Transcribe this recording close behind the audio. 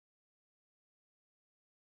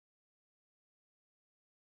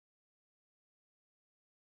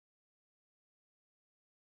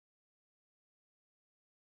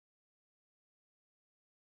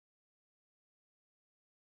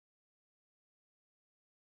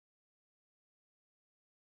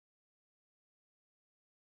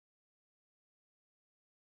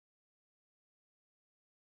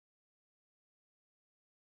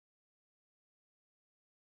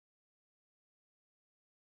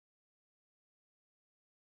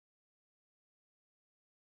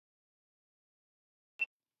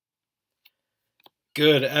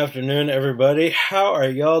Good afternoon, everybody. How are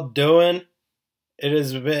y'all doing? It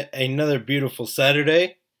has been another beautiful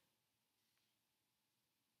Saturday.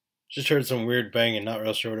 Just heard some weird banging, not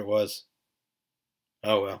real sure what it was.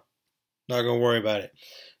 Oh well, not gonna worry about it.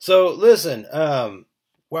 So listen,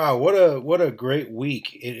 wow, what a great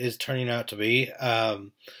week it is turning out to be. I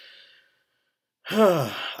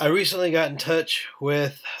recently got in touch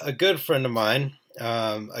with a good friend of mine.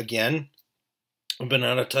 Again, I've been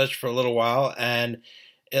out of touch for a little while, and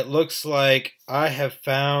it looks like I have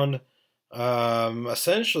found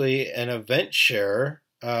essentially an event share,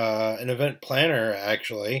 an event planner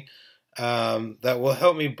actually, that will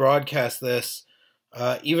help me broadcast this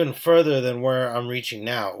even further than where I'm reaching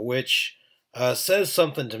now, which says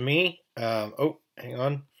something to me. Oh, hang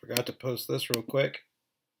on, forgot to post this real quick.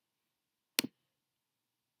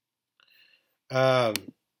 Um,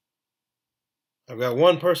 I've got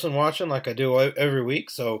one person watching like I do every week,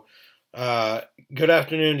 so uh, good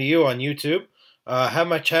afternoon to you on YouTube. Have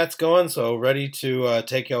my chats going, so ready to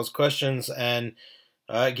take y'all's questions and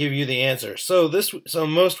give you the answer. So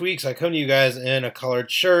most weeks I come to you guys in a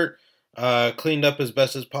colored shirt, cleaned up as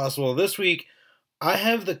best as possible. This week I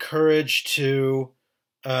have the courage to,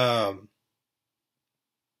 um,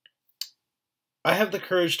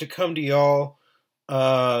 come to y'all,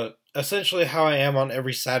 essentially how I am on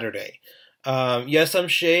every Saturday. Yes, I'm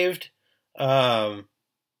shaved. Um,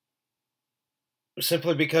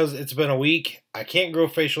 Simply because it's been a week. I can't grow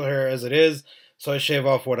facial hair as it is, so I shave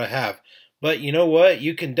off what I have. But you know what?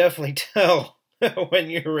 You can definitely tell when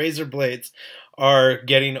your razor blades are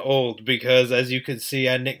getting old because, as you can see,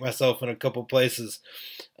 I nicked myself in a couple places.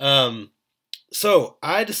 Um, so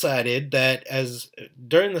I decided that as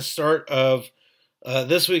during the start of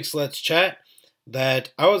this week's Let's Chat,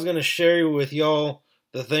 that I was going to share with y'all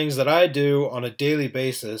the things that I do on a daily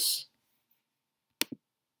basis.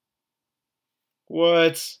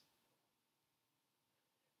 What?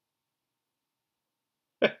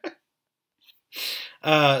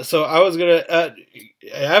 So I was gonna.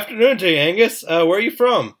 Afternoon to you, Angus. Where are you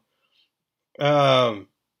from? Um,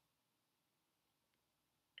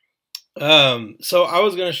 so I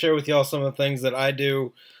was gonna share with y'all some of the things that I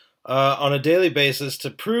do on a daily basis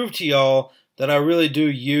to prove to y'all that I really do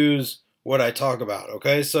use what I talk about.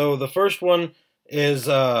 Okay, so the first one is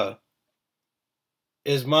uh,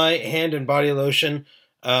 is my hand and body lotion.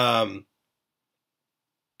 Um,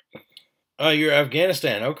 oh, you're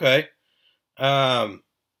Afghanistan. Okay. Um,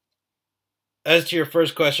 as to your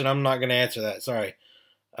first question, I'm not gonna answer that. Sorry.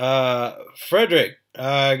 Frederick,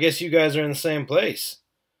 I guess you guys are in the same place.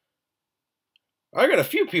 I got a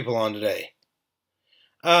few people on today.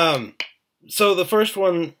 Um, so the first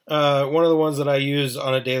one of the ones that I use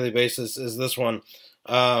on a daily basis is this one.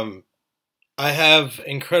 Um, I have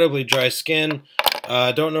incredibly dry skin.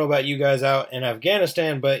 Don't know about you guys out in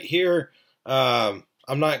Afghanistan, but here I'm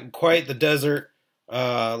not quite the desert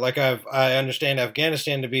like I understand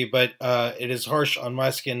Afghanistan to be, but it is harsh on my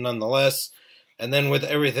skin nonetheless. And then with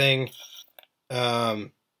everything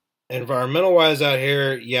um, environmental wise out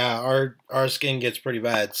here, yeah, our skin gets pretty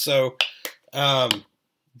bad. So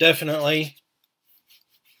definitely.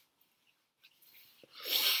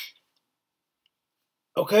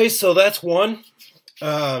 Okay, so that's one.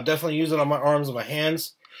 Definitely use it on my arms and my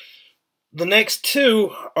hands. The next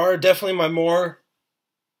two are definitely my more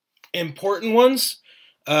important ones.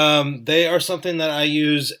 They are something that I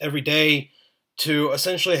use every day to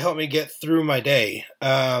essentially help me get through my day.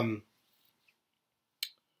 Um,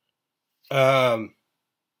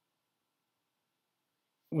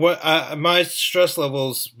 my stress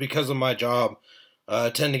levels because of my job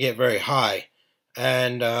tend to get very high,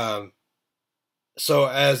 and so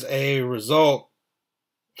as a result,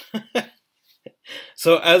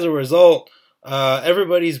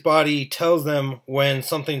 everybody's body tells them when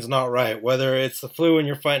something's not right, whether it's the flu and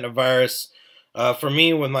you're fighting a virus. For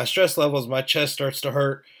me, with my stress levels, my chest starts to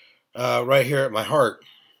hurt right here at my heart.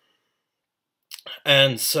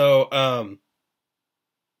 And so,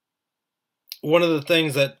 one of the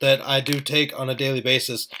things that I do take on a daily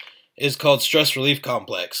basis is called stress relief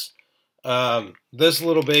complex. This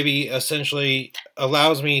little baby essentially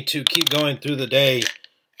allows me to keep going through the day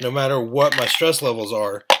no matter what my stress levels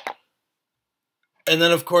are. And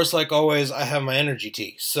then, of course, like always, I have my energy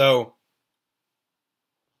tea. So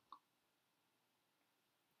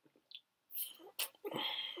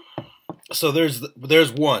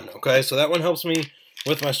there's one. Okay, so that one helps me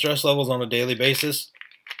with my stress levels on a daily basis.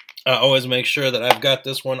 I always make sure that I've got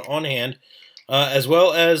this one on hand, as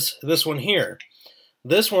well as this one here.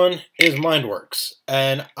 This one is MindWorks,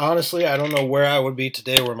 and honestly, I don't know where I would be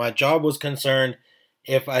today, where my job was concerned,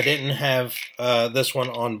 if I didn't have this one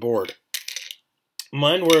on board.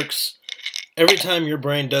 Mind works every time your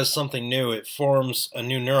brain does something new, it forms a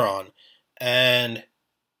new neuron. And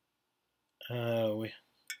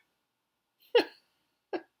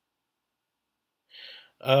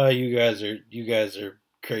you guys are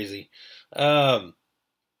crazy. Um,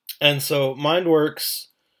 and so MindWorks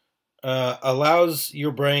allows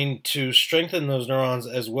your brain to strengthen those neurons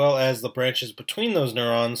as well as the branches between those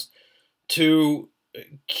neurons to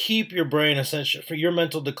keep your brain essentially for your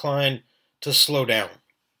mental decline to slow down.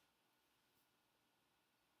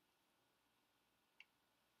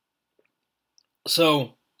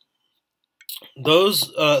 So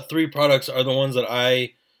those three products are the ones that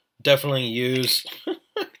I definitely use.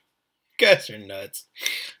 You guys are nuts.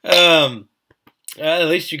 At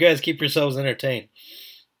least you guys keep yourselves entertained.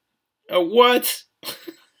 What?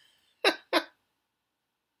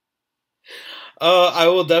 I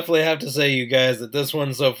will definitely have to say, you guys, that this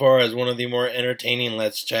one so far is one of the more entertaining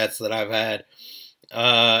Let's Chats that I've had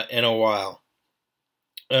in a while.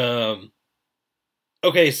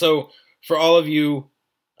 Okay, so for all of you,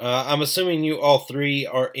 I'm assuming you all three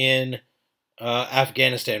are in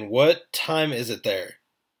Afghanistan. What time is it there?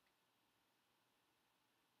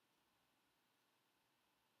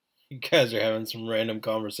 You guys are having some random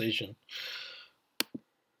conversation.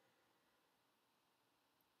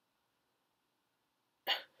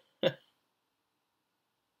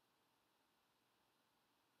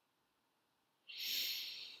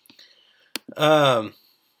 um,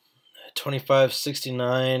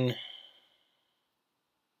 25:69.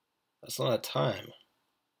 That's not a time.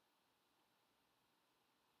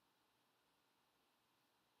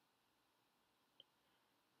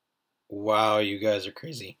 Wow, you guys are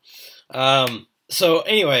crazy. So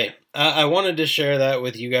anyway, I wanted to share that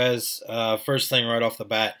with you guys first thing right off the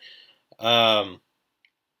bat,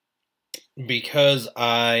 because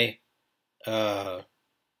I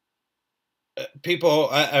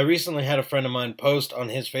recently had a friend of mine post on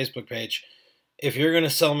his Facebook page, if you're going to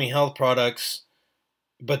sell me health products,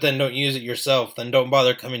 but then don't use it yourself, then don't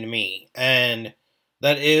bother coming to me. And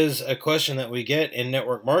that is a question that we get in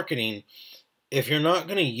network marketing. If you're not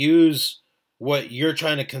going to use what you're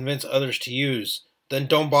trying to convince others to use, then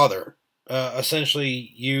don't bother.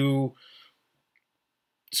 Essentially, you're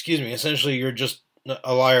just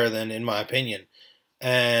a liar then, in my opinion.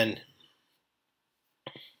 And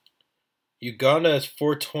Uganda is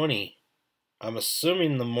 4:20. I'm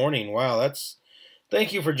assuming the morning. Wow, that's...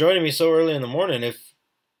 Thank you for joining me so early in the morning. If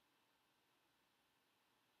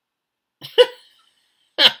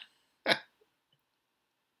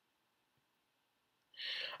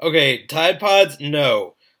okay, Tide Pods,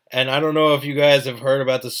 no. And I don't know if you guys have heard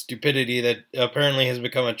about the stupidity that apparently has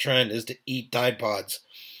become a trend, is to eat Tide Pods.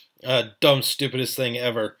 Dumb, stupidest thing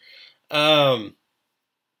ever.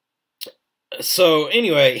 So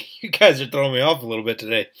anyway, you guys are throwing me off a little bit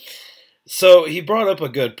today. So he brought up a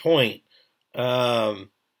good point. That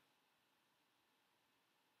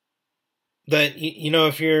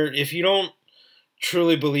if you don't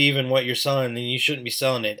truly believe in what you're selling, then you shouldn't be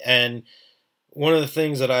selling it. And one of the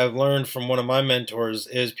things that I've learned from one of my mentors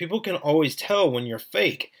is people can always tell when you're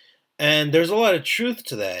fake, and there's a lot of truth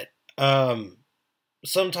to that.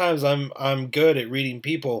 Sometimes I'm good at reading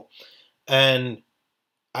people, and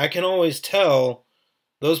I can always tell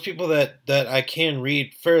those people that I can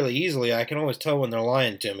read fairly easily. I can always tell when they're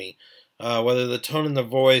lying to me, whether the tone in the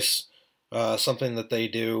voice, something that they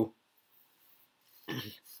do.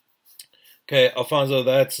 Okay, Alfonso,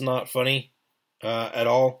 that's not funny at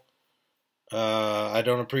all. I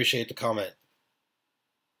don't appreciate the comment.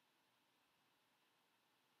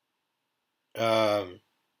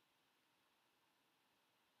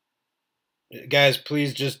 Guys,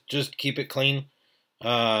 please just keep it clean.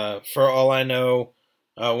 For all I know,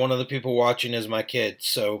 one of the people watching is my kid,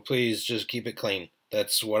 so please just keep it clean.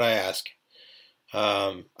 That's what I ask.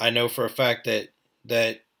 I know for a fact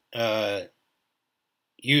that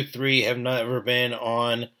you three have never been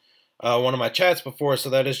on one of my chats before, so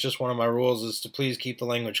that is just one of my rules, is to please keep the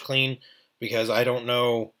language clean, because I don't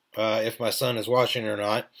know if my son is watching or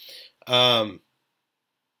not.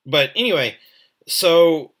 But anyway,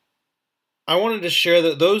 so I wanted to share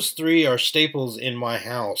that those three are staples in my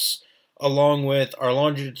house, along with our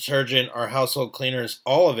laundry detergent, our household cleaners,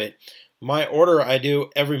 all of it. My order I do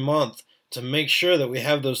every month to make sure that we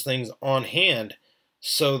have those things on hand,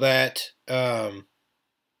 so that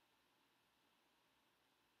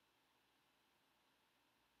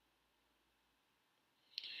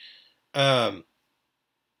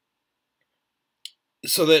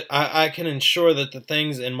I can ensure that the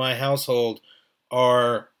things in my household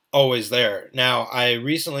are always there. Now, I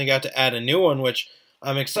recently got to add a new one, which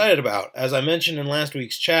I'm excited about. As I mentioned in last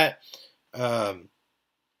week's chat,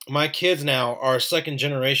 my kids now are second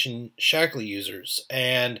generation Shackley users,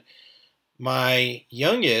 and my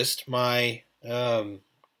youngest, my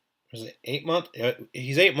was it 8 month?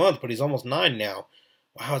 He's 8 months, but he's almost 9 now.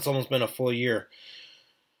 Wow, it's almost been a full year.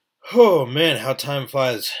 Oh man, how time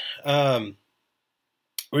flies. Um,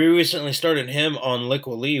 we recently started him on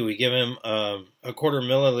Liquid Lee. We give him a quarter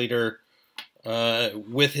milliliter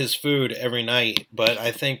with his food every night, but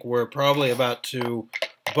I think we're probably about to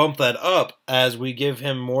bump that up as we give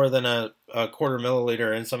him more than a quarter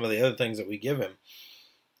milliliter and some of the other things that we give him.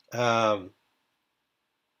 Um,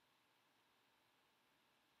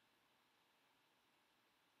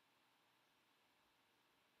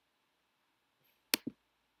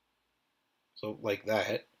 so like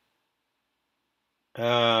that.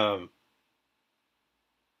 Um,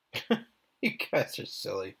 you guys are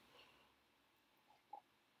silly.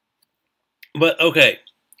 But okay,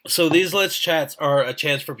 so these Let's Chats are a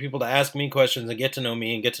chance for people to ask me questions and get to know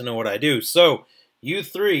me and get to know what I do. So, you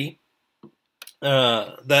three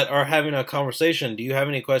that are having a conversation, do you have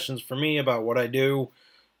any questions for me about what I do?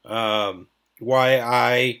 Why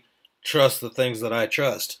I trust the things that I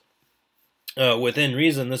trust? Within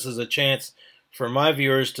reason, this is a chance for my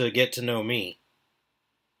viewers to get to know me.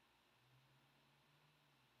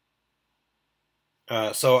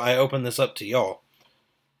 So I open this up to y'all.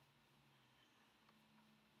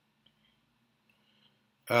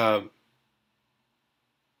 Um,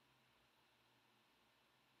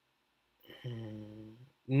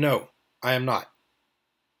 no, I am not.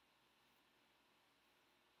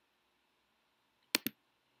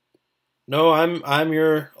 No, I'm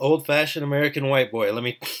your old fashioned American white boy. Let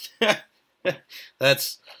me.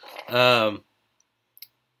 That's um,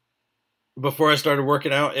 before I started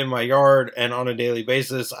working out in my yard and on a daily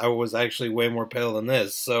basis. I was actually way more pale than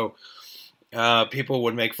this, so people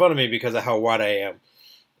would make fun of me because of how white I am.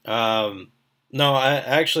 No, I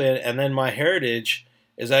actually, and then my heritage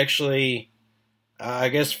is actually, I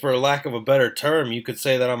guess, for lack of a better term, you could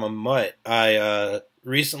say that I'm a mutt. I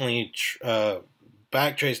recently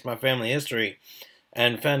backtraced my family history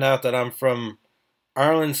and found out that I'm from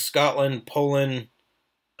Ireland, Scotland, Poland,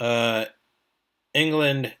 uh,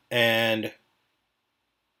 England, and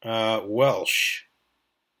Wales.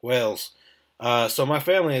 So my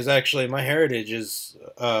family is actually my heritage is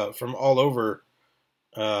from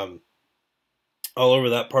um, all over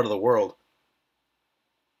that part of the world.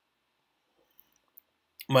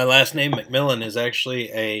 My last name McMillan is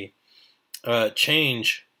actually a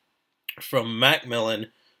change from Macmillan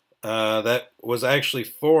that was actually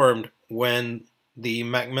formed when the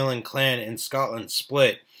Macmillan clan in Scotland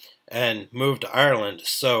split and moved to Ireland.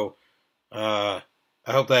 So I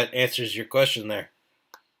hope that answers your question there.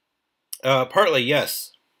 Partly,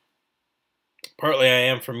 yes. Partly, I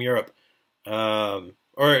am from Europe, or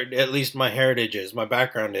at least my heritage is, my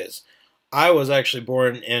background is. I was actually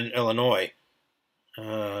born in Illinois.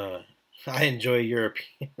 Uh, I enjoy Europe.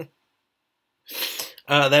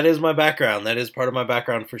 That is my background. That is part of my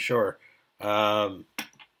background for sure. Um,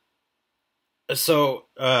 so,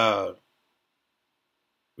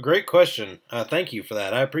 great question. Thank you for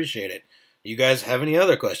that. I appreciate it. You guys have any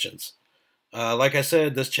other questions? Like I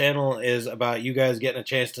said, this channel is about you guys getting a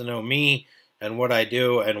chance to know me and what I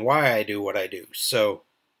do and why I do what I do. So,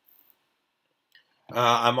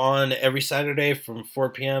 I'm on every Saturday from 4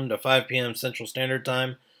 p.m. to 5 p.m. Central Standard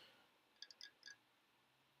Time.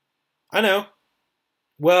 I know.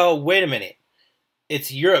 Well, wait a minute.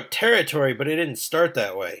 It's Europe territory, but it didn't start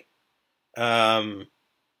that way. Um,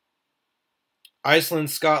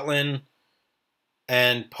 Iceland, Scotland,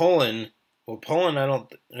 and Poland. Well, Poland, I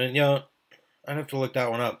don't. I'd have to look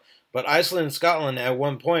that one up. But Iceland and Scotland at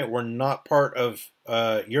one point were not part of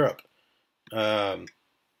Europe. Um,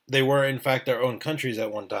 they were, in fact, their own countries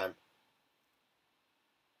at one time.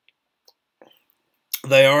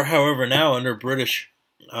 They are, however, now under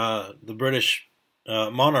the British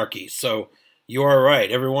monarchy. So you are right.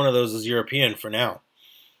 Every one of those is European for now,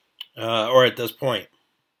 or at this point.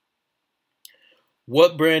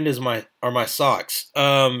 What brand are my socks?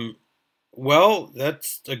 Well,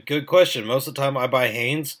 that's a good question. Most of the time, I buy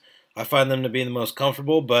Hanes. I find them to be the most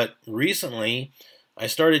comfortable. But recently, I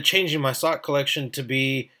started changing my sock collection to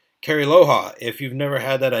be Kerry Loha. If you've never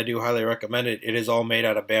had that, I do highly recommend it. It is all made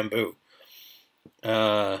out of bamboo.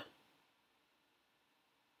 Uh,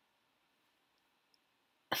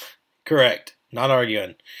 Correct. Not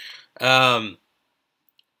arguing. Um,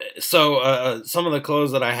 so some of the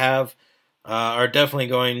clothes that I have are definitely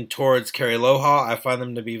going towards Kerry Loha. I find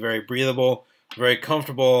them to be very breathable, very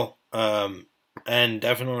comfortable, and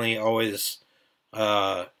definitely always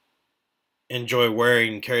uh, enjoy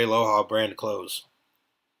wearing Kerry Loha brand clothes.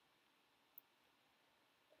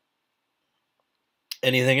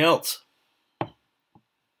 Anything else?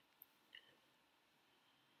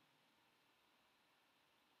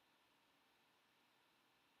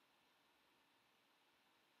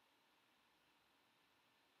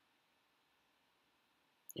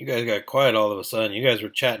 You guys got quiet all of a sudden. You guys were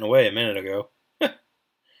chatting away a minute ago.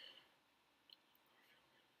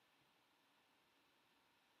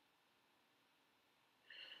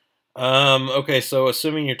 Okay, so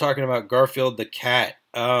assuming you're talking about Garfield the cat,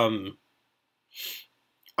 I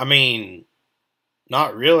mean,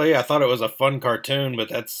 not really. I thought it was a fun cartoon, but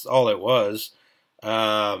that's all it was.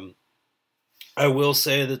 Um, I will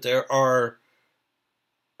say that there are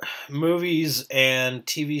movies and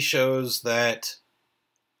TV shows that.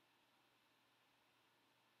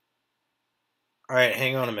 All right,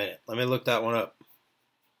 hang on a minute. Let me look that one up.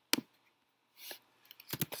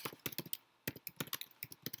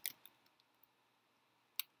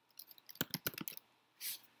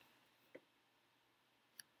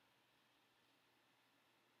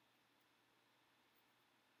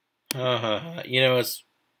 It's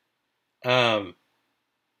um.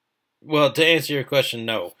 Well, to answer your question,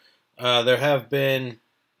 no. There have been.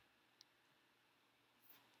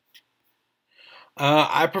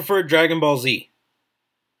 I prefer Dragon Ball Z.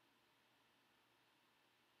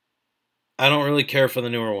 I don't really care for the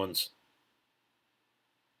newer ones.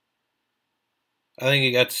 I think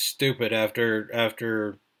it got stupid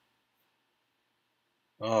after.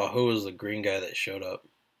 Oh, who was the green guy that showed up?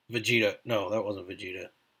 Vegeta. No, that wasn't Vegeta.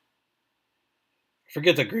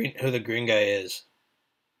 Forget who the green guy is.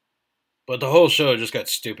 But the whole show just got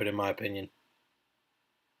stupid in my opinion.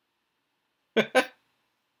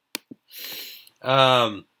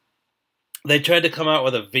 um, they tried to come out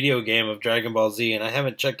with a video game of Dragon Ball Z, and I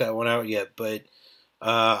haven't checked that one out yet, but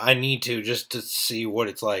I need to just to see what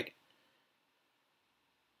it's like.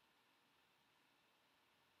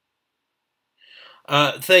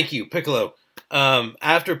 Thank you, Piccolo.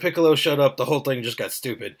 After Piccolo showed up, the whole thing just got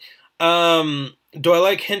stupid. Do I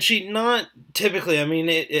like Henshi? Not typically. I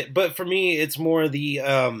mean, but for me, it's more the.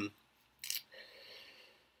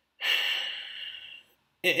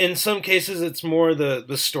 In some cases, it's more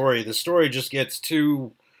the story. The story just gets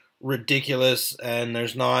too ridiculous, and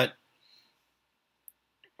there's not.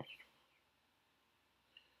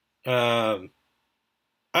 Um,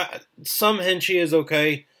 some Henshi is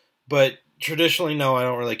okay, but traditionally, no, I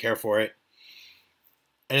don't really care for it.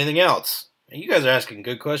 Anything else? You guys are asking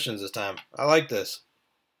good questions this time. I like this.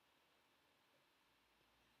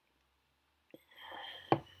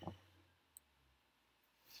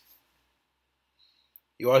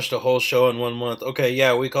 You watched a whole show in 1 month. Okay,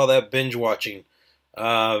 yeah, we call that binge watching.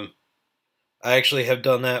 Um, I actually have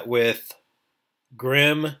done that with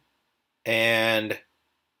Grimm and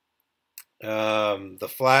The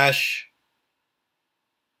Flash,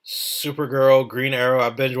 Supergirl, Green Arrow. I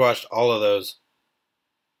binge watched all of those.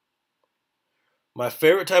 My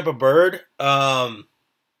favorite type of bird.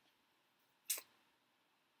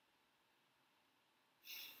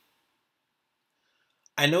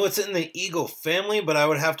 I know it's in the eagle family, but I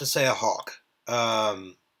would have to say a hawk.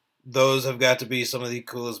 Those have got to be some of the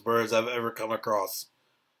coolest birds I've ever come across.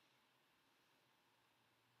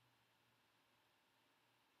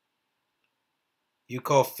 You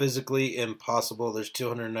call physically impossible. There's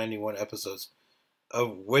 291 episodes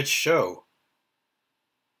of which show?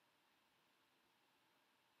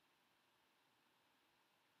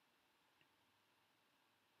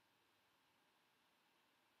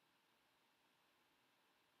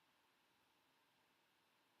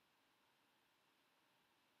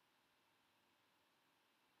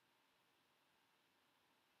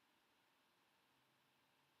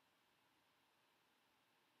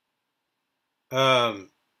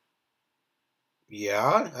 Um,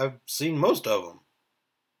 yeah, I've seen most of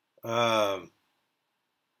them. Um,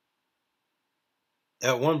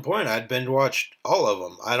 at one point, I'd binge watched all of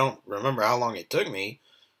them. I don't remember how long it took me.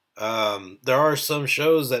 There are some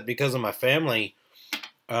shows that, because of my family,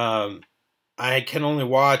 um, I can only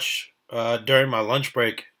watch during my lunch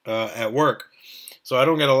break at work, so I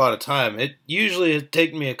don't get a lot of time. It usually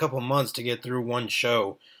take me a couple months to get through one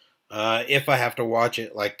show if I have to watch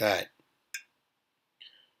it like that.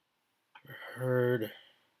 Heard.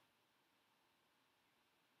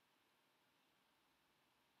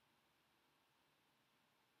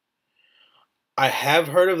 I have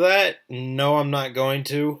heard of that. No, I'm not going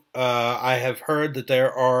to. I have heard that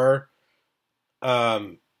there are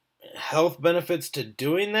um, health benefits to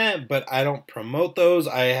doing that, but I don't promote those.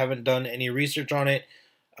 I haven't done any research on it.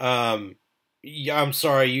 Um, yeah, I'm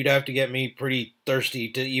sorry, you'd have to get me pretty thirsty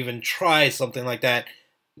to even try something like that.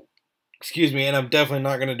 Excuse me, and I'm definitely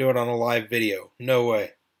not going to do it on a live video. No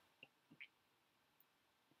way.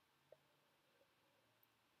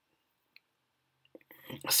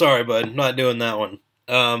 Sorry, bud, not doing that one.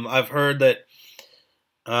 I've heard that.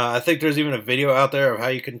 I think there's even a video out there of how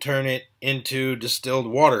you can turn it into distilled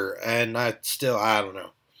water, and I don't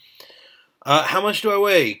know. How much do I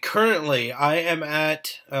weigh? Currently, I am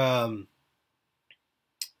at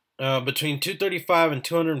between 235 and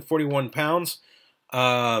 241 pounds.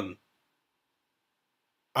 Um,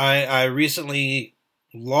 I recently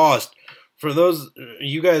lost. For those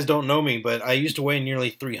you guys don't know me, but I used to weigh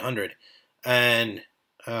nearly 300. And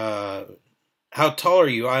how tall are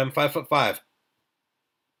you? I am 5'5".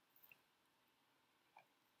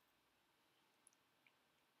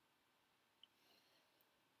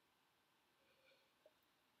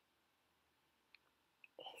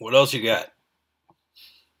 What else you got?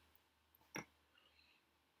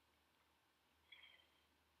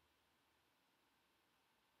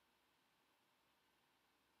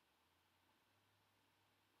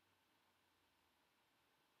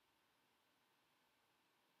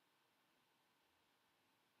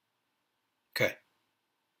 Okay.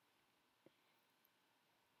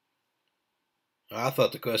 I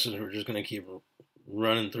thought the questions were just going to keep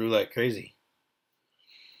running through like crazy.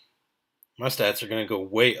 My stats are going to go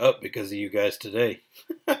way up because of you guys today.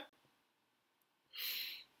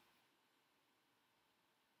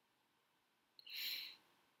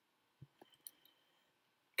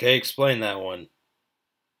 Okay, explain that one.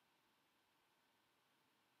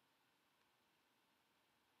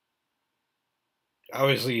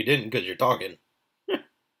 Obviously, you didn't because you're talking.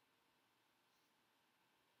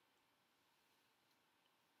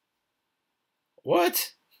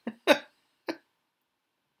 What?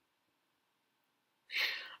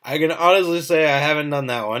 I can honestly say I haven't done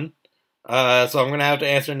that one. So I'm going to have to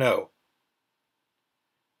answer no.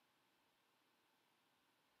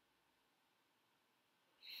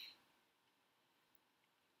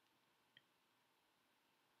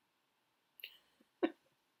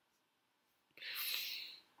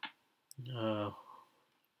 Uh,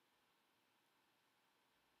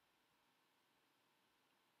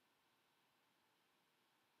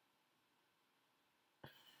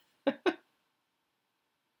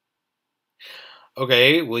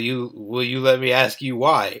 okay, will you let me ask you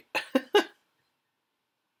why?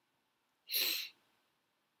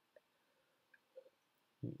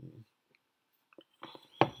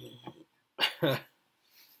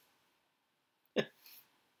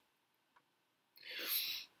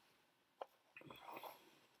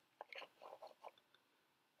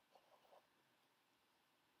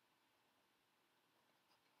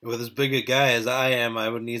 With as big a guy as I am, I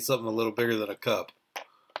would need something a little bigger than a cup.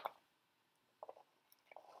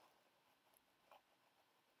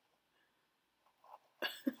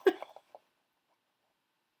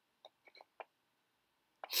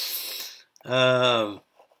 Um,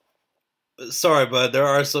 Sorry, bud. There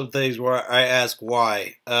are some things where I ask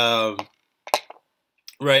why. Right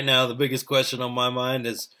now, the biggest question on my mind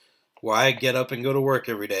is why I get up and go to work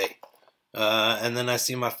every day, and then I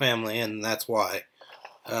see my family, and that's why.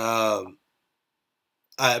 Um,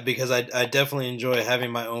 because I definitely enjoy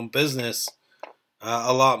having my own business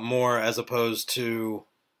a lot more as opposed to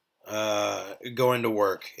going to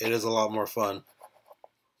work. It is a lot more fun.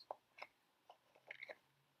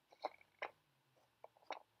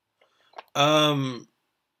 Um,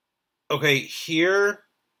 okay, here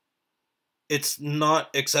it's not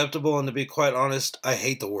acceptable, and to be quite honest, I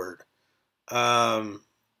hate the word. Um,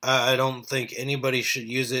 I don't think anybody should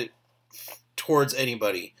use it towards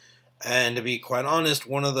anybody. And to be quite honest,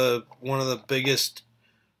 one of the biggest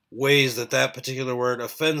ways that that particular word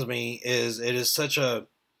offends me is it is such a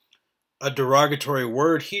derogatory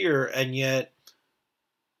word here, and yet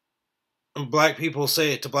black people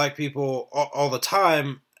say it to black people all the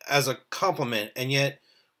time as a compliment, and yet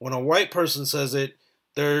when a white person says it,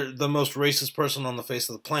 they're the most racist person on the face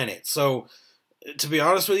of the planet. So to be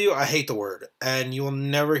honest with you, I hate the word, and you will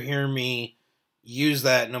never hear me use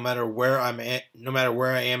that no matter where I'm at, no matter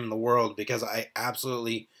where I am in the world, because I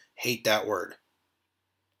absolutely hate that word.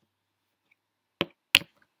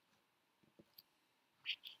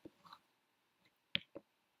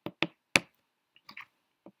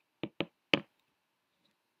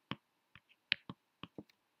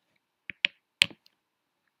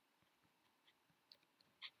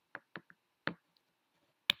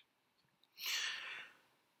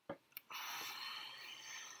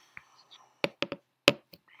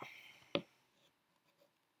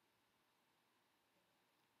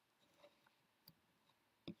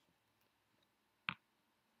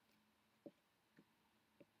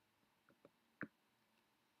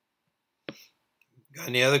 Got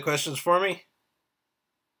any other questions for me?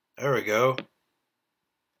 There we go.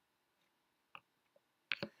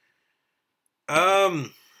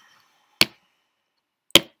 Um,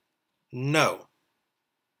 no.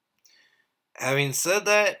 Having said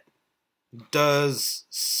that, does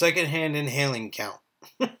secondhand inhaling count?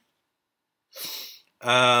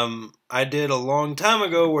 I did a long time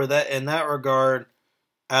ago where that, in that regard,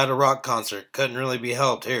 at a rock concert, couldn't really be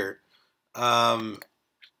helped here. Um,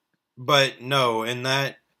 but no, in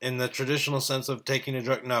the traditional sense of taking a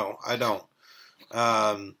drug, no, I don't.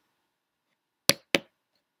 Um,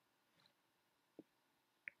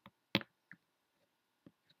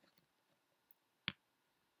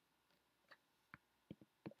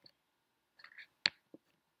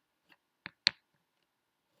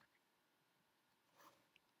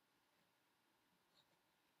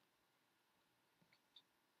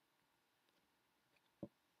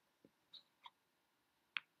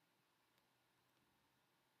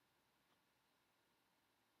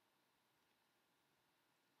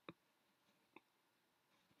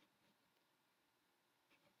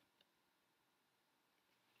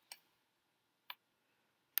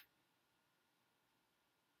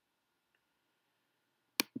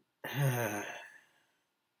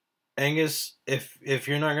 Angus, if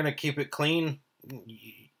you're not gonna keep it clean,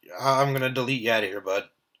 I'm gonna delete you out of here, bud.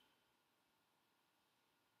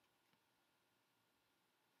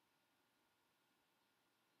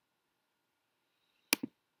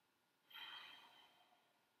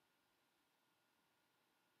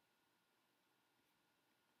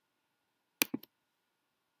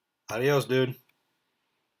 Adios, dude.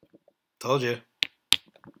 Told you.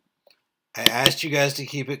 I asked you guys to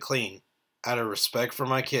keep it clean out of respect for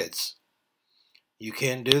my kids. You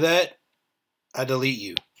can't do that, I delete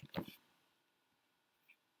you.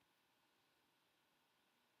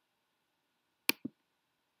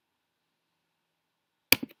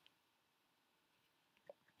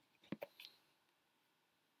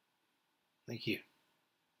 Thank you.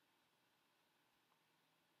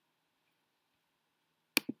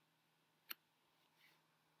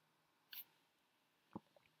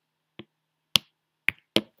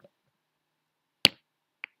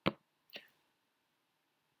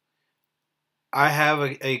 I have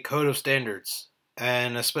a code of standards,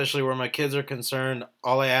 and especially where my kids are concerned,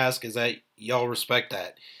 all I ask is that y'all respect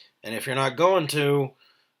that. And if you're not going to,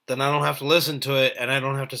 then I don't have to listen to it, and I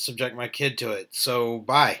don't have to subject my kid to it. So,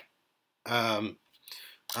 bye. Um,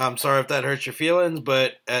 I'm sorry if that hurts your feelings,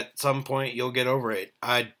 but at some point you'll get over it.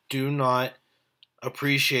 I do not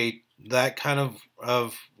appreciate that kind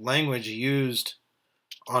of language used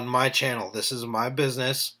on my channel. This is my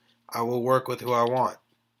business. I will work with who I want.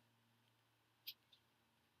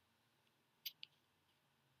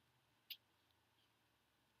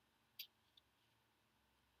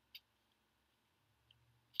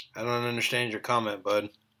 I don't understand your comment, bud.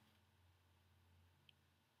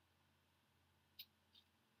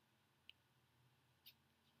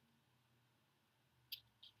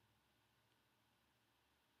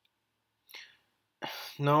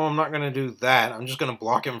 No, I'm not going to do that. I'm just going to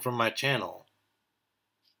block him from my channel.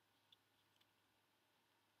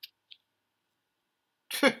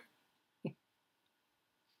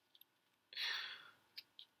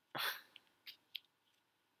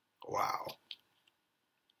 Wow.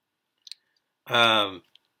 Um,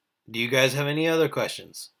 do you guys have any other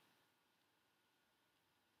questions?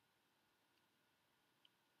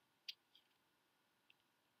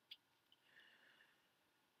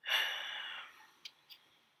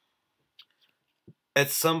 At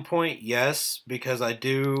some point, yes, because I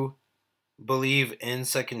do believe in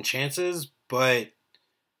second chances, but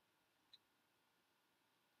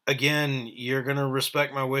again, you're going to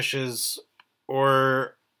respect my wishes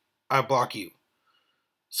or I block you.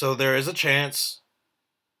 So there is a chance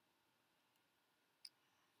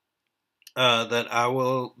that I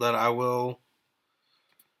will.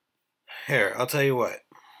 Here, I'll tell you what.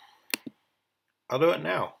 I'll do it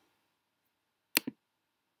now.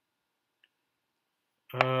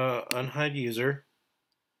 Unhide user.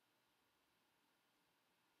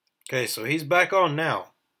 Okay, so he's back on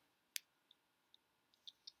now.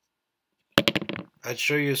 I'd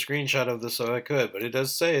show you a screenshot of this so I could, but it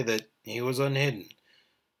does say that he was unhidden.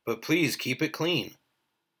 But please keep it clean.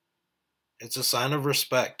 It's a sign of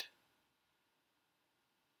respect.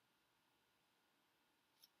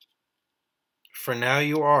 For now,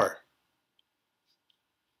 you are.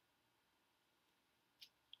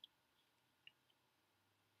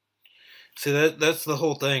 See, that's the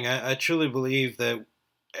whole thing. I truly believe that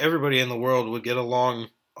everybody in the world would get along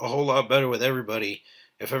a whole lot better with everybody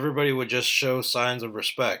if everybody would just show signs of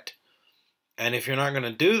respect. And if you're not going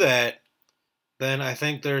to do that, then I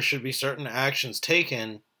think there should be certain actions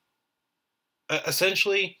taken.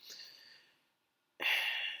 Essentially,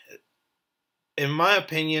 in my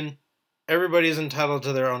opinion, everybody is entitled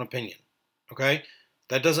to their own opinion. Okay?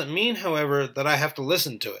 That doesn't mean, however, that I have to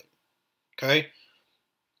listen to it. Okay?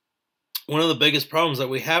 One of the biggest problems that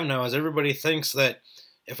we have now is everybody thinks that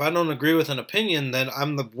if I don't agree with an opinion, then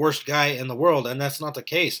I'm the worst guy in the world, and that's not the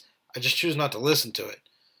case. I just choose not to listen to it.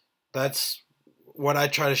 That's what I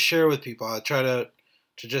try to share with people. I try to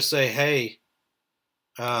just say, hey,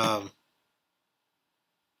 um,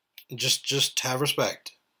 just have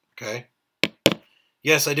respect. Okay?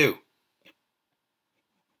 Yes, I do.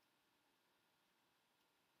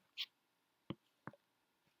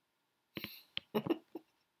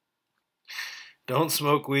 Don't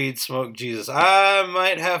smoke weed, smoke Jesus. I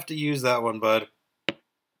might have to use that one, bud.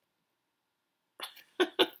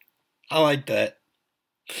 I like that.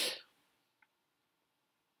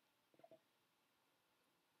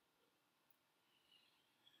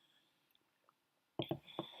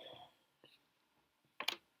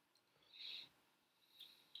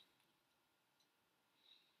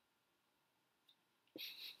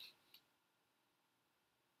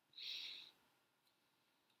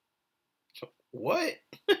 What?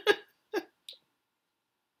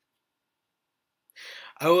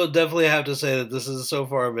 I will definitely have to say that this has so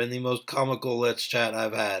far been the most comical Let's Chat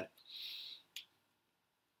I've had.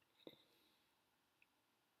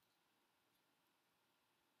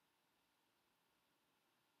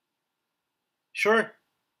 Sure.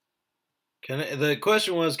 The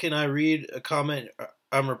question was, can I read a comment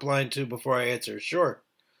I'm replying to before I answer? Sure.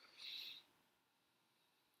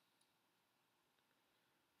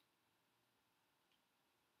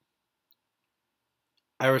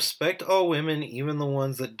 I respect all women, even the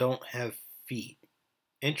ones that don't have feet.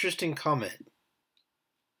 Interesting comment.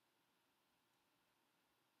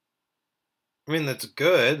 I mean, that's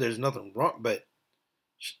good. There's nothing wrong, but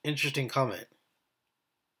interesting comment.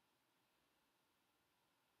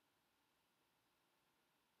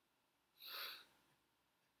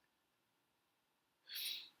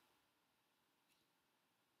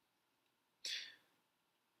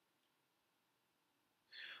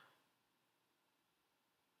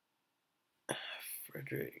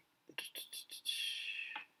 Frederick.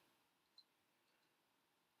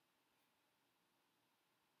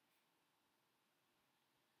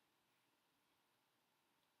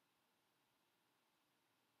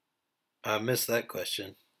 I missed that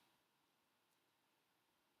question.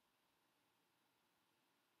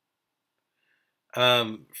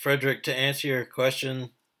 Frederick, to answer your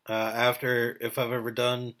question, after if I've ever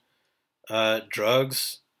done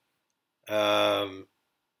drugs, um,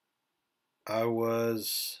 I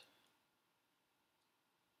was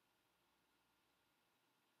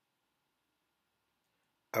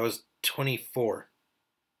I was 24.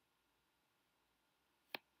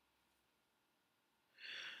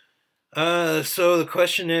 So the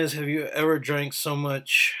question is, have you ever drank so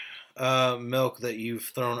much milk that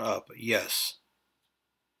you've thrown up? Yes.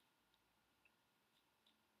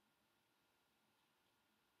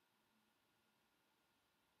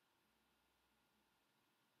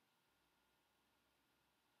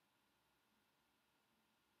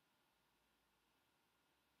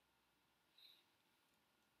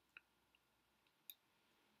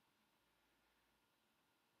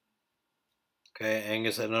 Okay,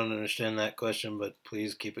 Angus, I don't understand that question, but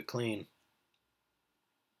please keep it clean.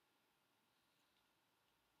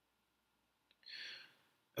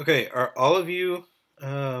 Okay, are all of you,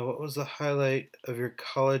 what was the highlight of your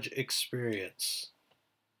college experience?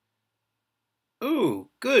 Ooh,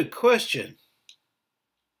 good question.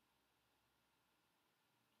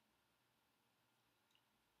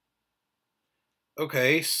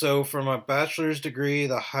 Okay, so for my bachelor's degree,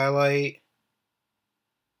 the highlight,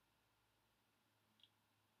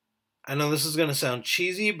 I know this is going to sound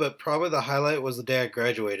cheesy, but probably the highlight was the day I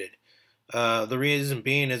graduated. The reason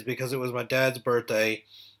being is because it was my dad's birthday,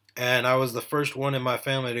 and I was the first one in my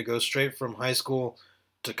family to go straight from high school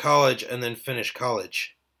to college and then finish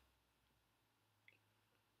college.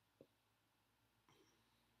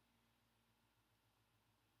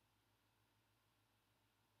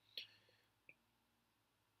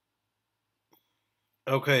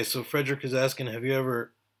 Okay, so Frederick is asking, have you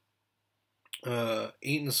ever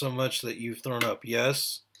eaten so much that you've thrown up?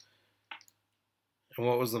 Yes. And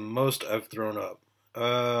what was the most I've thrown up?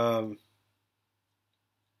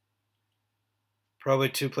 Probably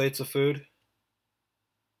 2 plates of food.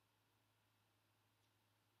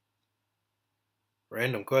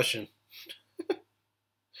 Random question.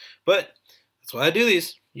 But that's why I do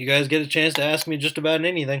these. You guys get a chance to ask me just about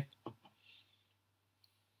anything.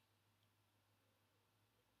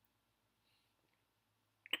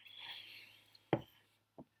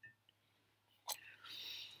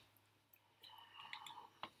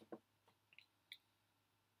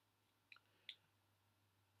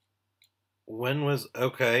 When was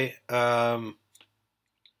okay? Frederick,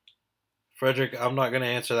 I'm not gonna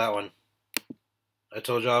answer that one. I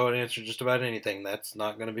told you I would answer just about anything. That's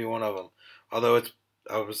not gonna be one of them. Although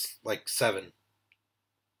I was like 7.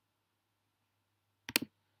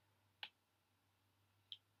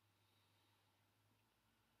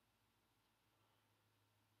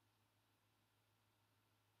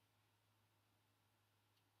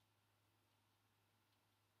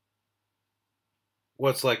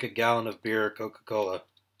 What's like a gallon of beer or Coca Cola?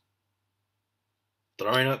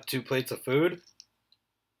 Throwing up 2 plates of food?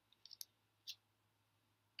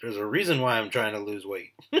 There's a reason why I'm trying to lose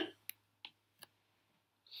weight.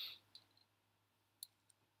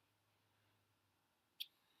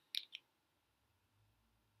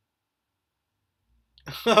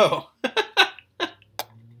 Oh.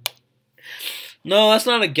 No, that's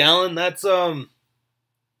not a gallon. That's what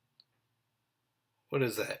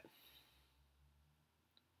is that?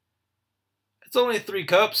 It's only 3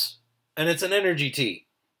 cups and it's an energy tea.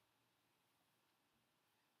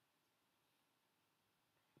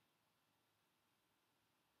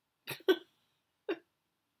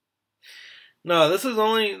 No, this is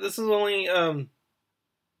only what's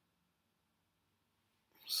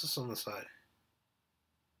this on the side?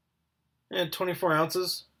 Yeah, 24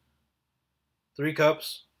 ounces, 3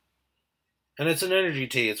 cups. And it's an energy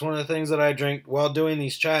tea. It's one of the things that I drink while doing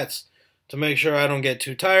these chats to make sure I don't get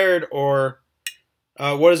too tired. Or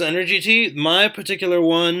what is energy tea? My particular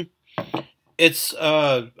one, it's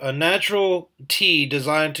a natural tea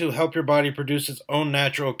designed to help your body produce its own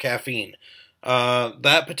natural caffeine.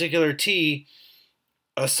 That particular tea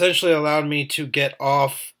essentially allowed me to get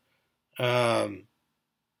off um,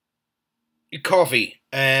 coffee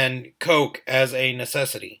and Coke as a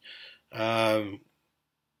necessity. Um,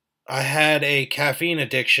 I had a caffeine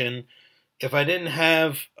addiction. If I didn't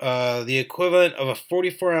have the equivalent of a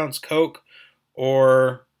 44-ounce Coke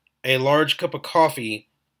or a large cup of coffee,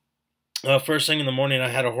 first thing in the morning, I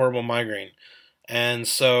had a horrible migraine. And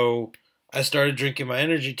so I started drinking my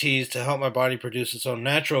energy teas to help my body produce its own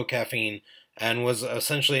natural caffeine and was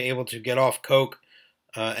essentially able to get off Coke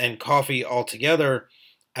and coffee altogether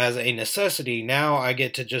as a necessity. Now I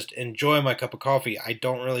get to just enjoy my cup of coffee. I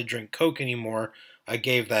don't really drink Coke anymore. I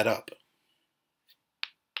gave that up.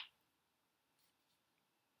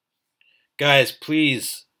 Guys,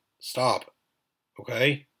 please stop.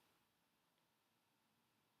 Okay?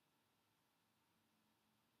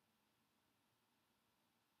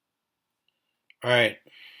 All right.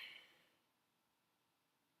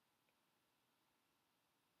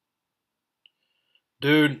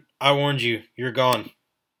 Dude, I warned you. You're gone.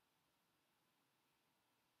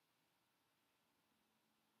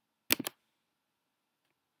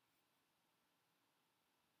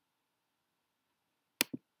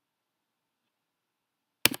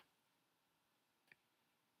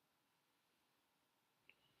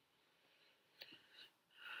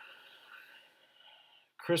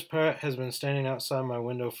 Chris Pratt has been standing outside my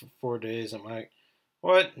window for 4 days. I'm like,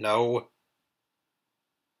 what? No.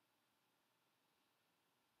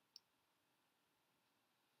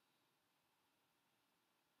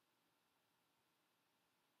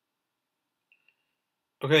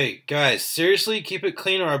 Okay, guys, seriously, keep it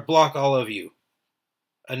clean or I block all of you.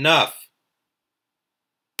 Enough.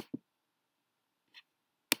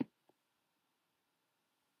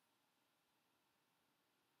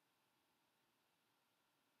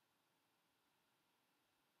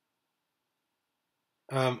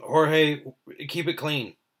 Jorge, keep it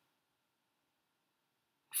clean.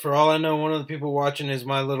 For all I know, one of the people watching is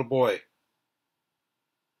my little boy.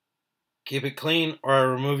 Keep it clean or I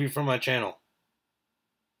remove you from my channel.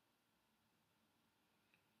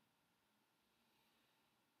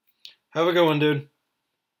 Have a good one, dude.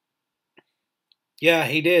 Yeah,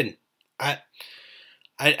 he did. I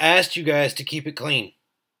I asked you guys to keep it clean.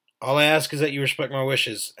 All I ask is that you respect my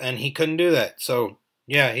wishes, and he couldn't do that. So,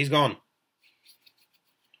 yeah, he's gone.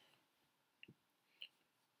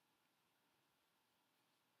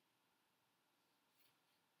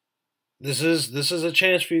 This is a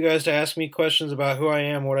chance for you guys to ask me questions about who I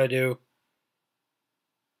am, what I do.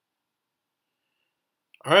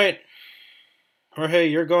 All right. Jorge,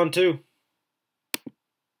 you're gone too.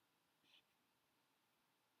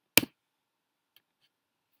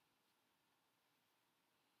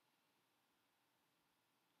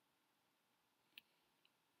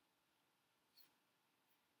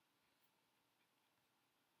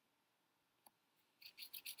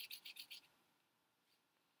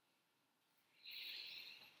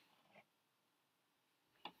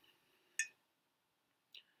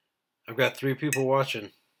 I've got 3 people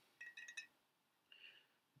watching.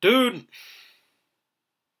 Dude,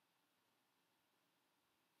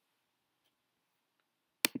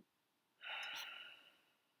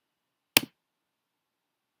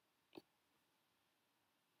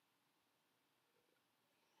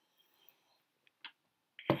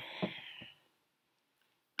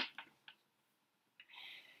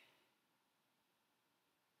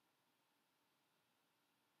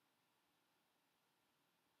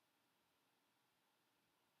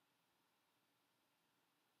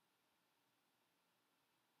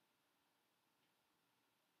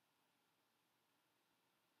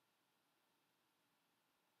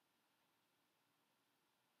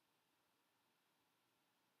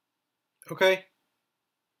 Okay.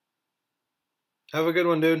 Have a good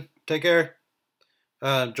one, dude. Take care.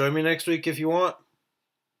 Join me next week if you want.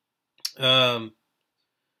 Um,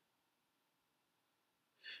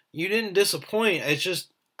 you didn't disappoint. It's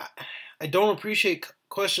just I don't appreciate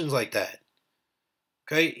questions like that.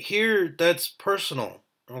 Okay, here that's personal.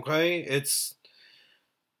 Okay, it's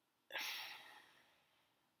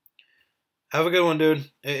have a good one, dude.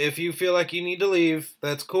 If you feel like you need to leave,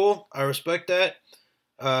 that's cool. I respect that.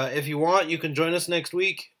 If you want, you can join us next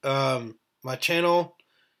week. My channel,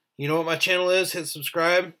 you know what my channel is. Hit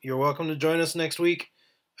subscribe. You're welcome to join us next week.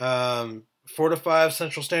 4 to 5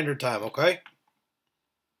 Central Standard Time. Okay.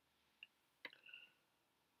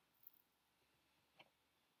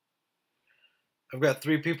 I've got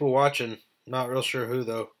 3 people watching. Not real sure who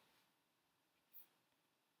though.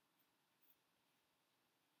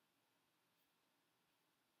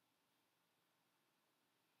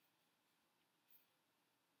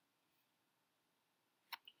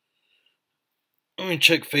 Let me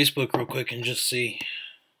check Facebook real quick and just see.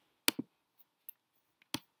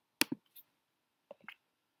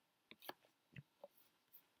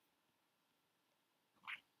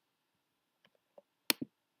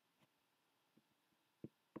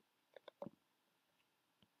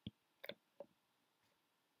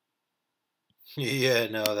 Yeah,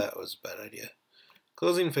 no, that was a bad idea.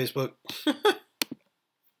 Closing Facebook.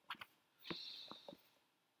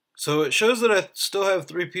 So it shows that I still have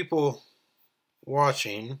 3 people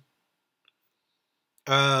watching.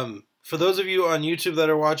 For those of you on YouTube that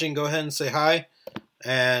are watching, go ahead and say hi,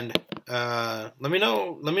 and let me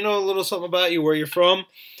know. Let me know a little something about you, where you're from.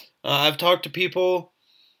 I've talked to people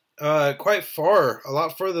quite far, a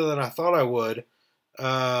lot further than I thought I would.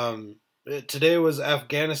 Today was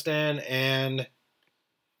Afghanistan, and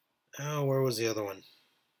where was the other one?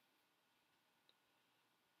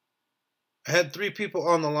 I had 3 people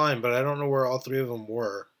on the line, but I don't know where all 3 of them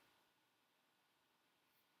were.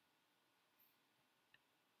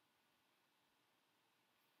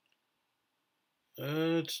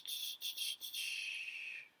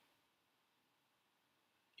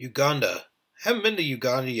 Uganda. Haven't been to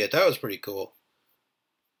Uganda yet. That was pretty cool.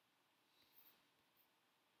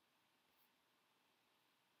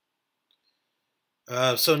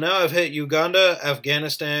 So now I've hit Uganda,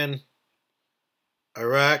 Afghanistan,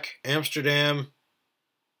 Iraq, Amsterdam,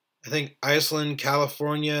 I think Iceland,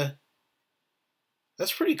 California.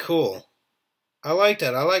 That's pretty cool. I like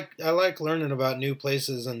that. I like learning about new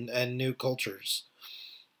places and new cultures.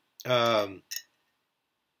 Um,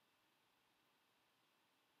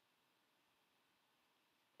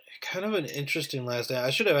 Kind of an interesting last name.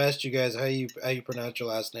 I should have asked you guys how you pronounce your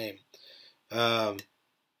last name. Um,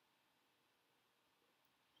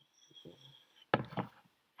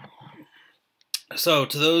 so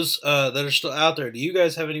to those that are still out there, do you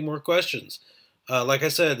guys have any more questions? Like I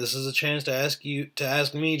said, this is a chance to ask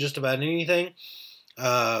me just about anything,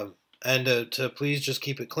 uh, and to please just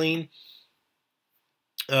keep it clean.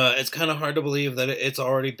 It's kind of hard to believe that it's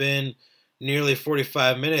already been nearly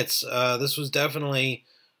 45 minutes. This was definitely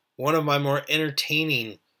one of my more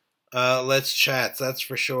entertaining Let's Chats, that's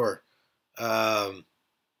for sure. Um,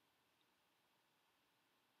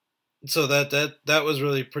 so that was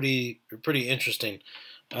really pretty interesting.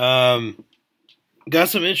 Um, got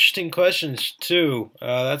some interesting questions too,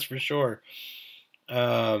 that's for sure.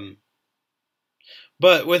 Um,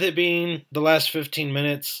 but with it being the last 15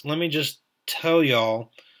 minutes, let me just tell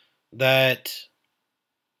y'all that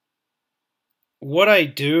what I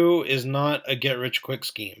do is not a get rich quick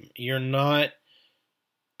scheme. You're not,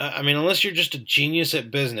 I mean, unless you're just a genius at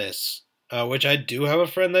business, which I do have a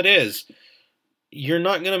friend that is, you're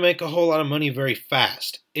not going to make a whole lot of money very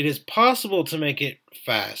fast. It is possible to make it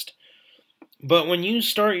fast, but when you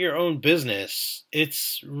start your own business,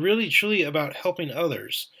 it's really truly about helping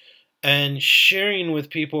others and sharing with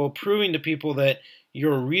people, proving to people that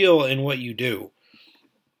you're real in what you do.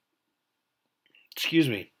 Excuse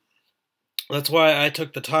me. That's why I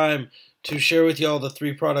took the time to share with y'all the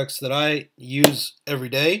 3 products that I use every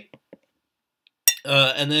day.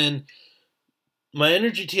 And then my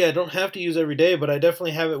energy tea I don't have to use every day, but I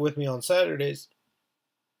definitely have it with me on Saturdays.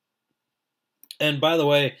 And by the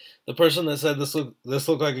way, the person that said this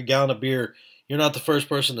looked like a gallon of beer, you're not the first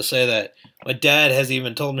person to say that. My dad has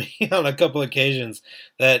even told me on a couple occasions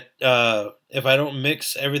that if I don't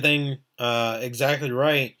mix everything exactly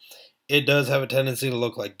right, it does have a tendency to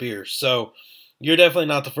look like beer. So you're definitely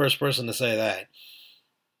not the first person to say that.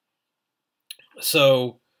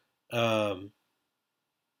 So um,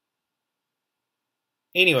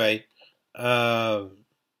 anyway, um,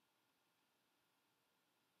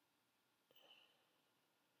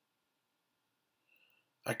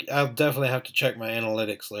 I'll definitely have to check my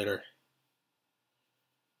analytics later,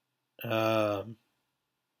 um,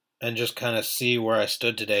 and just kind of see where I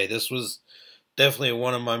stood today. This was definitely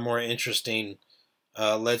one of my more interesting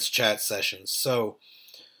Let's Chat sessions. So,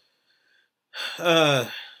 uh,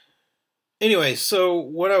 anyway, so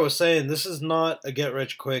what I was saying, this is not a get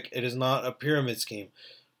rich quick. It is not a pyramid scheme.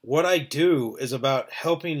 What I do is about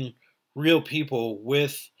helping real people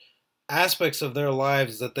with aspects of their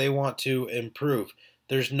lives that they want to improve.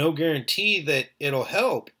 There's no guarantee that it'll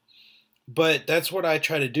help, but that's what I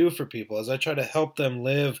try to do for people is I try to help them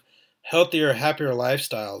live healthier, happier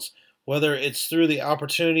lifestyles, whether it's through the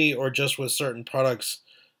opportunity or just with certain products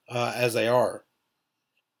as they are.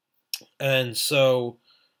 And so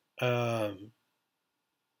um,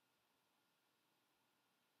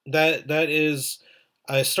 that is,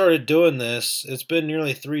 I started doing this. It's been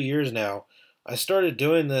nearly 3 years now. I started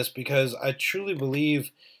doing this because I truly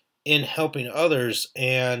believe in helping others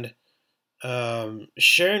and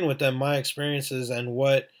sharing with them my experiences and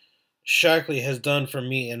what Shackley has done for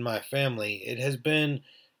me and my family. It has been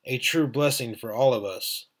a true blessing for all of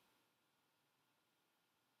us.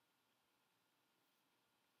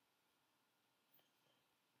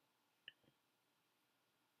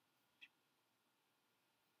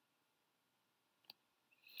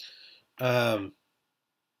 Um,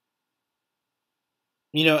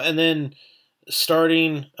 and then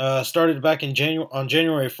started back in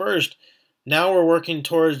January 1st. Now we're working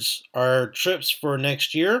towards our trips for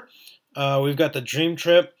next year. We've got the dream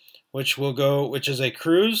trip, which is a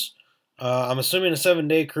cruise. I'm assuming a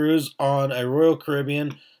 7-day cruise on a Royal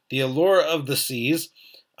Caribbean, the Allure of the Seas.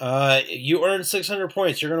 You earn 600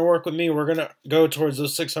 points. You're going to work with me. We're going to go towards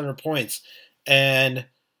those 600 points and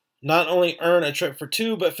not only earn a trip for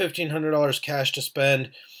two, but $1,500 cash to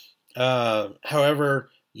spend however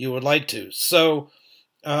you would like to. So,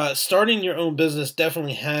 starting your own business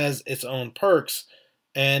definitely has its own perks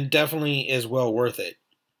and definitely is well worth it.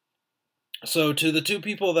 So, to the two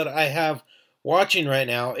people that I have watching right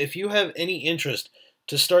now, if you have any interest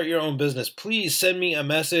to start your own business, please send me a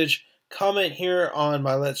message, comment here on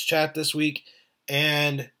my Let's Chat this week,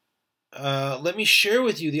 and let me share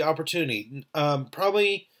with you the opportunity.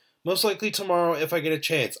 Probably, most likely tomorrow, if I get a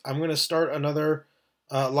chance, I'm going to start another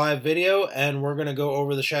live video, and we're going to go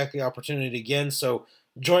over the Shackley opportunity again. So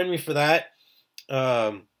join me for that.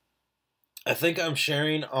 Um, I think I'm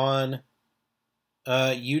sharing on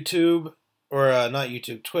YouTube, or not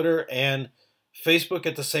YouTube, Twitter and Facebook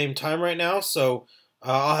at the same time right now. So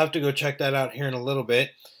I'll have to go check that out here in a little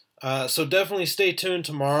bit. So definitely stay tuned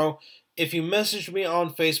tomorrow. If you message me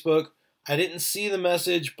on Facebook, I didn't see the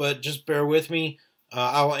message, but just bear with me.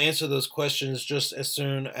 I will answer those questions just as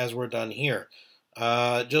soon as we're done here.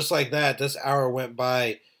 Just like that, this hour went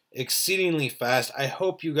by exceedingly fast. I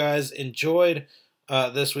hope you guys enjoyed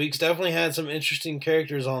this week's. Definitely had some interesting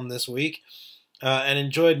characters on this week, and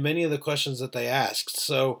enjoyed many of the questions that they asked.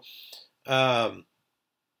 So um,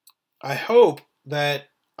 I hope that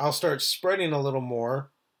I'll start spreading a little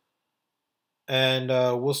more, and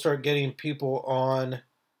we'll start getting people on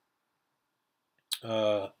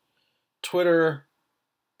uh, Twitter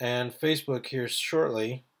and Facebook here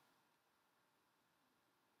shortly.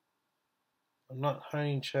 I'm not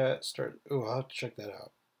hiding chat. I'll have to check that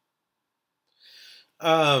out.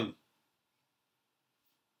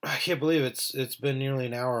 I can't believe it's been nearly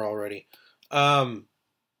an hour already. Um,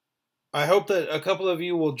 I hope that a couple of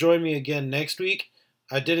you will join me again next week.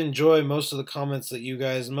 I did enjoy most of the comments that you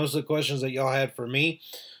guys, most of the questions that y'all had for me.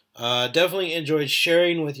 Definitely enjoyed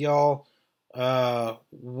sharing with y'all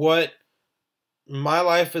what my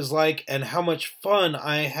life is like and how much fun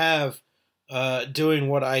I have doing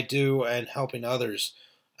what I do and helping others.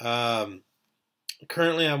 Um,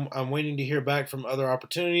 Currently, I'm waiting to hear back from other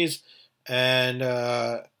opportunities and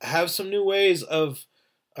have some new ways of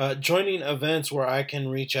joining events where I can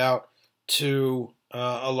reach out to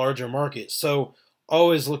a larger market. So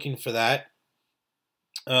always looking for that.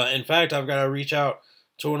 In fact, I've got to reach out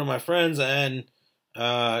to one of my friends and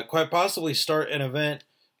quite possibly start an event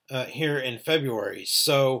here in February.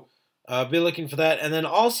 So be looking for that. And then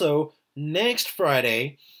also next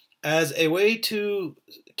Friday, as a way to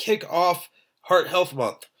kick off Heart Health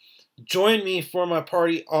Month, join me for my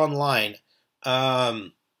party online.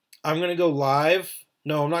 I'm going to go live.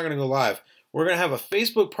 No, I'm not going to go live. We're going to have a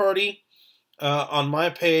Facebook party on my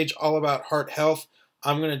page all about heart health.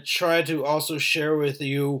 I'm going to try to also share with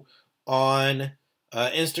you on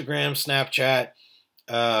Instagram, Snapchat,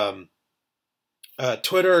 um,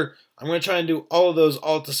 Twitter. I'm going to try and do all of those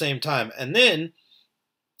all at the same time. And then,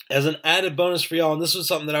 as an added bonus for y'all, and this was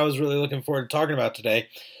something that I was really looking forward to talking about today,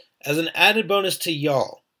 as an added bonus to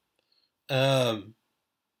y'all,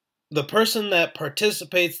 the person that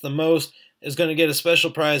participates the most is going to get a special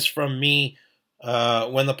prize from me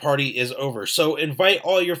when the party is over. So invite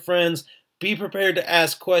all your friends. Be prepared to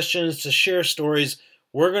ask questions, to share stories.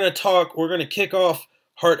 We're going to talk. We're going to kick off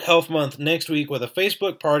Heart Health Month next week with a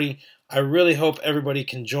Facebook party. I really hope everybody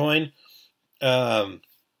can join. Drop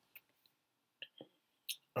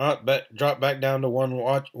back down to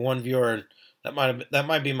one viewer, and that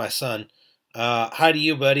might be my son. Hi to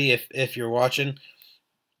you, buddy, if you're watching.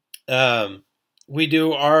 We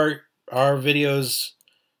do our videos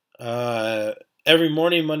every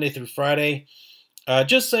morning, Monday through Friday.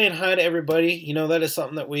 Just saying hi to everybody. You know, that is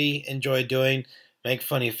something that we enjoy doing. Make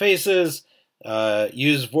funny faces,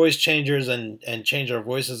 use voice changers and change our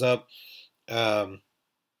voices up.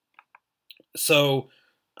 So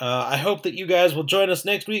I hope that you guys will join us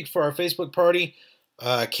next week for our Facebook party.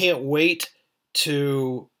 Can't wait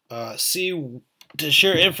to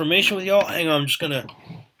share information with y'all. Hang on, I'm just going to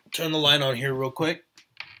turn the light on here real quick.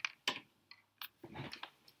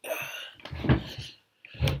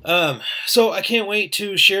 So I can't wait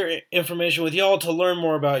to share information with y'all, to learn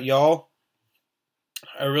more about y'all.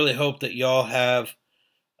 I really hope that y'all have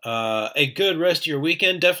a good rest of your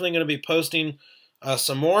weekend. Definitely going to be posting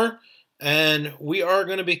some more. And we are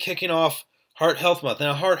going to be kicking off Heart Health Month.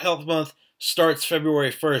 Now, Heart Health Month starts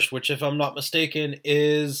February 1st, which, if I'm not mistaken,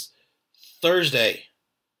 is Thursday.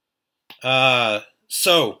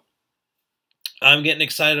 So I'm getting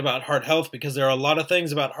excited about heart health because there are a lot of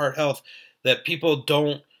things about heart health that people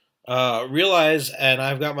don't realize, and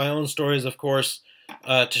I've got my own stories, of course,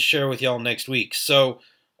 to share with y'all next week. So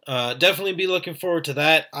definitely be looking forward to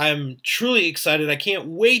that. I'm truly excited. I can't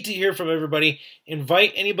wait to hear from everybody.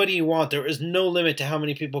 Invite anybody you want. There is no limit to how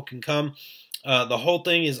many people can come. The whole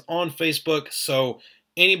thing is on Facebook, so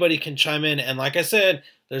anybody can chime in. And like I said,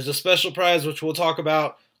 there's a special prize, which we'll talk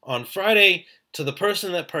about on Friday, to the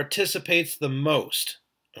person that participates the most.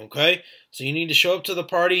 Okay? So you need to show up to the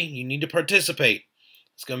party. You need to participate.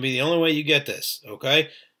 It's going to be the only way you get this. Okay?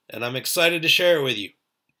 And I'm excited to share it with you.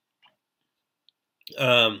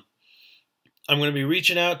 I'm going to be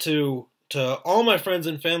reaching out to all my friends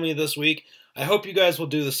and family this week. I hope you guys will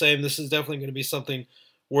do the same. This is definitely going to be something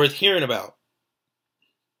worth hearing about.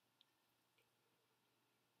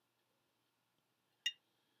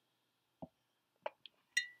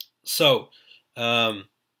 So, let's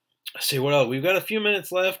see what else. We've got a few minutes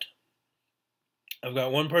left. I've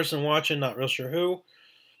got one person watching, not real sure who.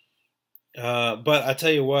 But I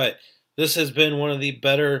tell you what, this has been one of the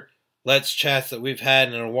better Let's Chats that we've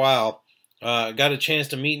had in a while. Got a chance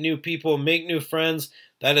to meet new people, make new friends.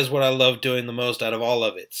 That is what I love doing the most out of all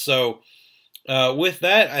of it. So with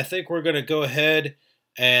that, I think we're going to go ahead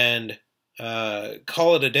and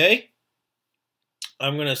call it a day.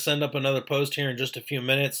 I'm going to send up another post here in just a few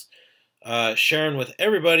minutes, sharing with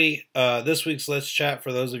everybody this week's Let's Chat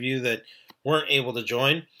for those of you that weren't able to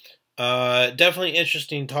join. Definitely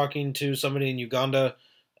interesting talking to somebody in Uganda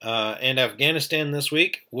and Afghanistan this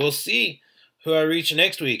week. We'll see who I reach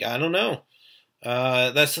next week. I don't know.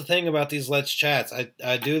 That's the thing about these Let's Chats.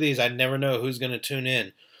 I do these. I never know who's going to tune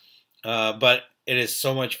in. But it is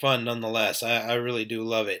so much fun nonetheless. I really do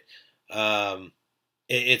love it.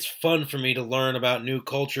 It's fun for me to learn about new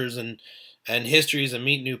cultures and histories and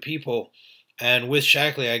meet new people. And with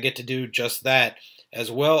Shackley, I get to do just that,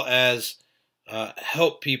 as well as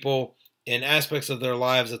help people in aspects of their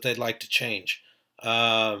lives that they'd like to change.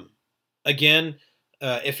 Again,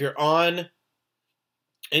 if you're on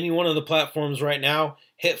any one of the platforms right now,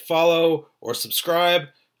 hit follow or subscribe.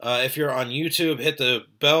 If you're on YouTube, hit the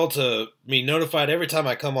bell to be notified every time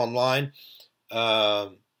I come online.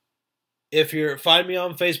 If you're, find me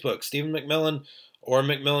on Facebook, Stephen McMillan or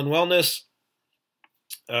McMillan Wellness.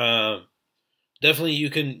 Definitely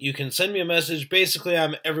you can send me a message. Basically,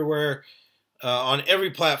 I'm everywhere, on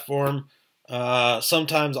every platform,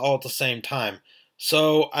 sometimes all at the same time.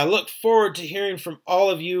 So I look forward to hearing from all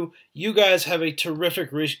of you. You guys have a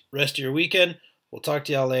terrific rest of your weekend. We'll talk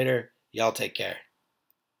to y'all later. Y'all take care.